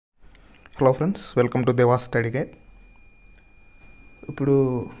Hello friends, welcome to దేవా study guide. ఇప్పుడు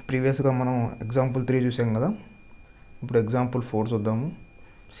ప్రీవియస్గా మనం ఎగ్జాంపుల్ 3 చూసాం కదా. ఇప్పుడు ఎగ్జాంపుల్ 4 చూద్దాము.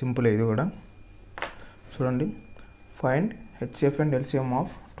 సింపుల్ ఇది కూడా చూడండి. Find HCF and LCM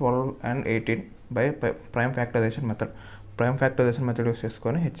of 12 and 18 by prime factorization method. Prime factorization method use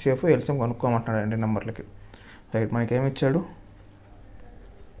చేసుకొని HCF LCM కనుక్కోమంటున్నాడు అండి నెంబర్లకి. రైట్, మనకి ఏమి ఇచ్చాడు?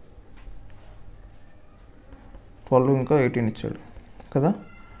 12 ఇంకా 18 ఇచ్చాడు కదా.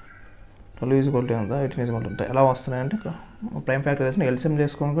 12 ఈజ్వల్ ఉందా, 18 ఈజ్వల్ ఉంటాయి. ఎలా వస్తున్నాయంటే ప్రైమ్ ఫ్యాక్టరైజేషన్ ఎల్సిఎం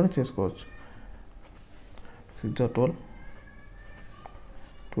చేసుకొని కూడా చేసుకోవచ్చు. 6 12,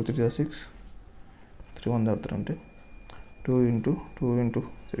 2 3 6, 3 1 3 అంటే 2 into 2 into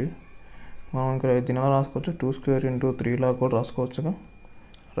 3. మనం ఇక్కడ దీనిలా రాసుకోవచ్చు. 2 square into 3 లా కూడా రాసుకోవచ్చుగా.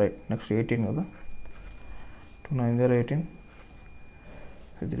 రైట్, నెక్స్ట్ 18 కదా. 2 9 0 18,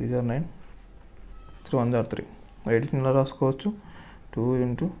 3 0 9, 3 1 0 3. 18 లా రాసుకోవచ్చు. 2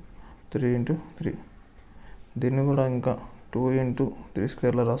 into 3 into 3. దీన్ని కూడా ఇంకా 2 into 3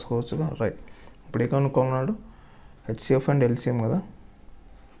 స్క్వేర్లో రాసుకోవచ్చుగా. రైట్, ఇప్పుడు కనుక్కున్నాడు HCF అండ్ LCM కదా.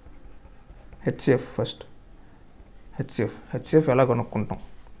 HCF first. HCF ఎలా కనుక్కుంటాం?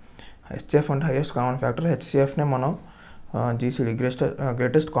 HCF అంటే హైయెస్ట్ కామన్ ఫ్యాక్టర్. HCFనే మనం GCD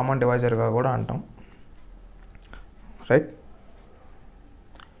గ్రేటెస్ట్ కామన్ డివైజర్గా కూడా అంటాం. రైట్,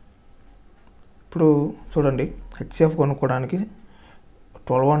 ఇప్పుడు చూడండి, HCF కొనుక్కోవడానికి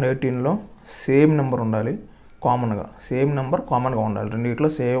 12 and 18లో సేమ్ నెంబర్ ఉండాలి. సేమ్ నెంబర్ కామన్గా ఉండాలి. రెండిట్లో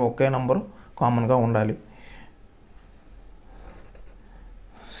ఒకే నెంబర్ కామన్గా ఉండాలి.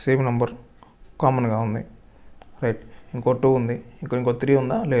 సేమ్ నెంబర్ కామన్గా ఉంది. రైట్, ఇంకో 2 ఉంది, ఇంకో 3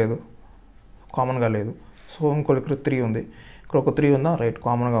 ఉందా? లేదు, కామన్గా లేదు. సో ఇక్కడ 3 ఉంది, ఇక్కడ ఒక 3 ఉందా? రైట్,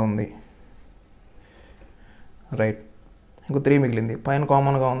 కామన్గా ఉంది. రైట్, ఇంకో 3 మిగిలింది, పైన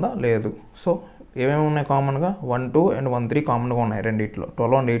కామన్గా ఉందా? లేదు. సో ఏమేమి ఉన్నాయి కామన్గా? 1 2 and 1 3 కామన్గా ఉన్నాయి రెండిట్లో.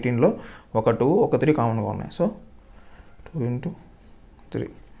 12 and 18లో ఒక 2 ఒక 3 కామన్గా ఉన్నాయి. So 2 into 3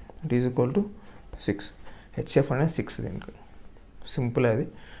 it is equal to 6. HCF అనేది 6 దీనికి. సింపుల్ అది.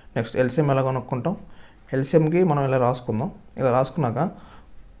 నెక్స్ట్ LCM ఎలా కనుక్కుంటాం? LCMకి మనం ఇలా రాసుకుందాం. ఇలా రాసుకున్నాక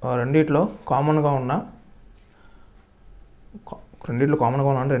రెండిట్లో కామన్గా ఉన్న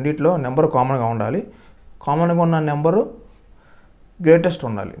అంటే రెండిట్లో నెంబర్ కామన్గా ఉండాలి. కామన్గా ఉన్న నెంబరు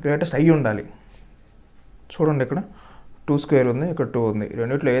గ్రేటెస్ట్ అయ్యి ఉండాలి. చూడండి, ఇక్కడ 2 square ఉంది, ఇక్కడ 2 ఉంది.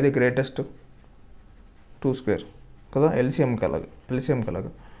 రెండిట్లో ఏది గ్రేటెస్ట్? 2 square కదా. LCMకి అలాగా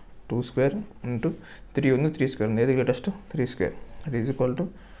 2 square into 3 ఉంది, 3 square ఉంది. ఏది greatest? 3 square. It is equal to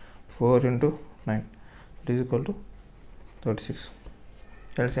 4 into 9. It is equal to 36.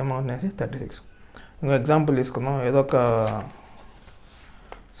 LCM అనేసి 36. ఇంకో ఎగ్జాంపుల్ తీసుకుందాం. ఏదో ఒక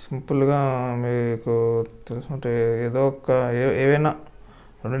సింపుల్గా మీకు తెలుసుకుంటే ఏవైనా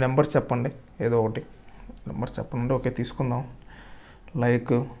 2 నెంబర్స్ చెప్పండి. ఏదో ఒకటి నెంబర్స్ చెప్పండి. ఓకే, తీసుకుందాం.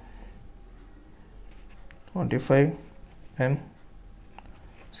 Like 25 and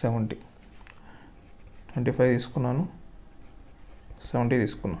 70. 25 తీసుకున్నాను, 70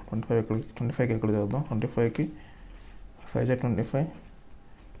 తీసుకున్నాను. 25కి ఎక్కడ చదువుదాం? 25కి 5 25,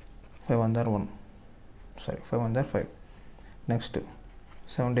 5 1 1, 5 1 5. నెక్స్ట్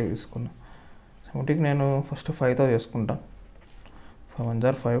 70 తీసుకున్నా. 70కి నేను ఫస్ట్ 5తో చేసుకుంటా. 5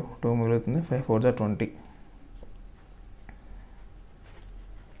 1 5, 2 మిగులుతుంది. 5 4 20,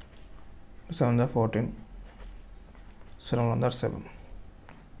 7 14, 7 1 7.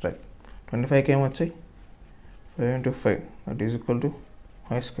 Right, 25కి ఏమొచ్చాయి? 5 into 5 that is equal to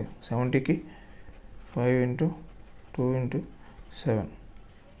 5 square. 70కి 5 into 2 into 7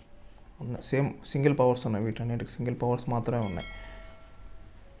 ఉన్నాయి. సేమ్ సింగిల్ పవర్స్ ఉన్నాయి. వీటన్నిటికి సింగిల్ పవర్స్ మాత్రమే ఉన్నాయి.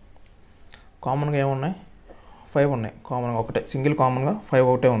 కామన్గా ఏమున్నాయి? 5 ఉన్నాయి. కామన్గా ఒకటే, సింగిల్ కామన్గా 5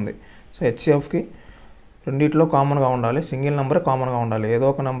 ఒకటే ఉంది. సో HCFకి రెండిట్లో కామన్గా ఉండాలి. సింగిల్ నెంబర్ కామన్గా ఉండాలి. ఏదో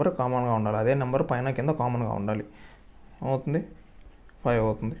ఒక నెంబర్ కామన్గా ఉండాలి. అదే నెంబర్ పైన కింద కామన్గా ఉండాలి. అవుతుంది 5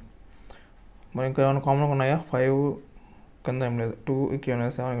 అవుతుంది. మరి ఇంకా ఏమైనా కామన్గా ఉన్నాయా? 5 కింద ఏం లేదు, 2కి ఏం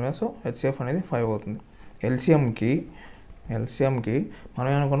లేదు, 7కి లేదు. సో HCF అనేది 5 అవుతుంది. LCMకి మనం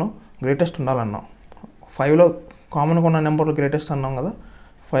ఏమనుకున్నాం? గ్రేటెస్ట్ ఉండాలన్నాం. 5లో కామన్గా ఉన్న నెంబర్లో గ్రేటెస్ట్ అన్నాం కదా.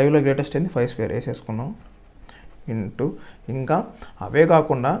 5లో గ్రేటెస్ట్ ఏంది? 5 square వేసేసుకున్నాం. ఇంటూ ఇంకా అవే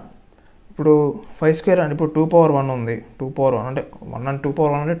కాకుండా ఇప్పుడు 5 square అంటే ఇప్పుడు 2 power 1 ఉంది. 2 power 1 అంటే 1 and 2 power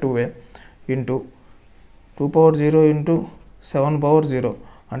 1 అంటే 2 ఇంటూ 2 power 0 ఇంటూ 7 power 0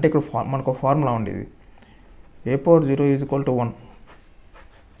 అంటే ఇక్కడ మనకు ఫార్ములా ఉండేది. A power 0 is equal to 1.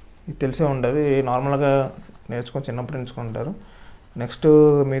 ఇది తెలిసే ఉంటుంది, నార్మల్గా చిన్నప్పుడు నేర్చుకుంటారు. నెక్స్ట్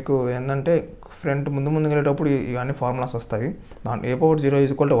మీకు ఏంటంటే ముందు వెళ్ళేటప్పుడు ఇవన్నీ ఫార్ములాస్ వస్తాయి. A power 0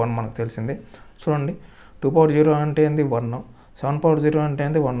 is equal to 1 మనకు తెలిసింది. చూడండి, 2 power 0 అంటే ఏంది? 1. 7 power 0 అంటే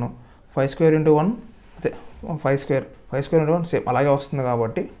ఏంది? 1. 5 square into 1 5² అంటే సేమ్ అలాగే వస్తుంది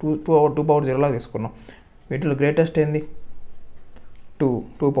కాబట్టి 2 పవర్ 0 లాగా తీసుకున్నాం. వీటిలో గ్రేటెస్ట్ ఏంది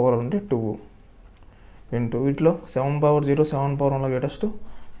 2 పవర్ అంటే 2 ఇంటూ వీటిలో 7 power 0 7 power 1లో greatest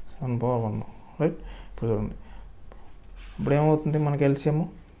 7 power 1, right. ఇప్పుడు చూడండి, ఇప్పుడు ఏమవుతుంది మనకి LCM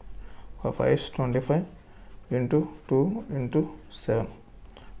 5 is 25 into 2 into 7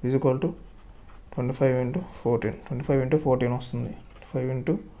 is equal to 25 into 14, 25 into 14 వస్తుంది. 5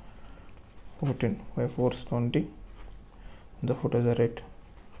 into 14, 5 4 is 20, the 4 is 8,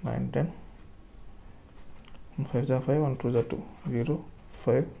 9 10, 5 is 5, 1 2 is 2, 0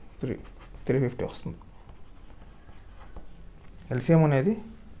 5 3, 350 వస్తుంది. ఎల్సిఎం అనేది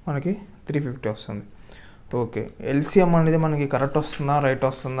మనకి 350 వస్తుంది. ఓకే, ఎల్సిఎం అనేది మనకి కరెక్ట్ వస్తుందా రైట్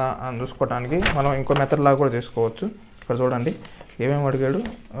వస్తుందా అని చూసుకోవడానికి మనం ఇంకో మెథడ్ లాగా కూడా చేసుకోవచ్చు. ఇక్కడ చూడండి ఏమేమి అడిగాడు,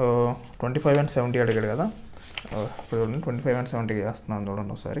 25 and 70 అడిగాడు కదా. ఇప్పుడు చూడండి 25 and 70 చేస్తున్నాను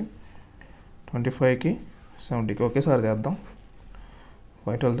చూడండి ఒకసారి. 25కి 70కి ఒకేసారి చేద్దాం.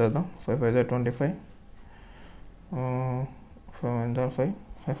 5 12 చేద్దాం. 5 5 is 25, 5 1 is 5,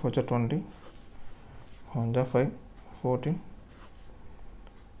 5 4 is 20, 1 is 5, 14,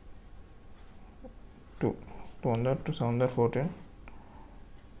 2 1 is 2, 7 is 14,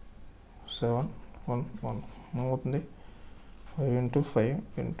 7 1 1 ఏమవుతుంది 5 into 5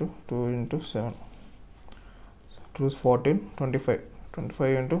 into 2 into 7, 2 is 14, 25,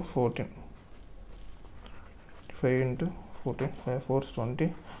 25 into 14, 5 into 14, 5 4 is 20,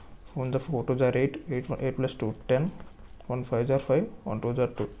 1 the 4 2 are 8, 8 plus 2 10, 1 5 are 5, 1 2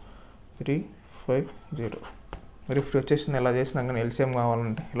 are 2, 3 5 0. 350 వచ్చేసింది. ఎలా చేసినా కానీ ఎల్సిఎం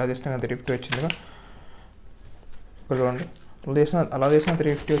కావాలంటే ఇలా చేసినా కానీ 350 వచ్చిందిగా. ఇక్కడ చూడండి అలా చేసినా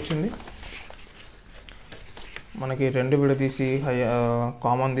 350 వచ్చింది. మనకి 2 విడదీసి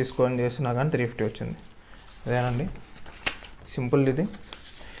కామన్ తీసుకొని చేసినా కానీ 350 వచ్చింది. అదేనండి, సింపుల్ ఇది.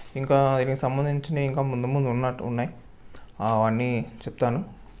 ఇంకా దీనికి సంబంధించిన ఇంకా ముందు ఉన్నాయి, అవన్నీ చెప్తాను.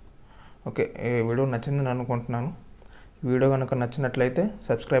 ఓకే, ఈ వీడియో నచ్చిందని అనుకుంటున్నాను. వీడియో కనుక నచ్చినట్లయితే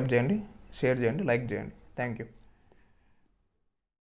సబ్స్క్రైబ్ చేయండి, షేర్ చేయండి, లైక్ చేయండి. Thank you.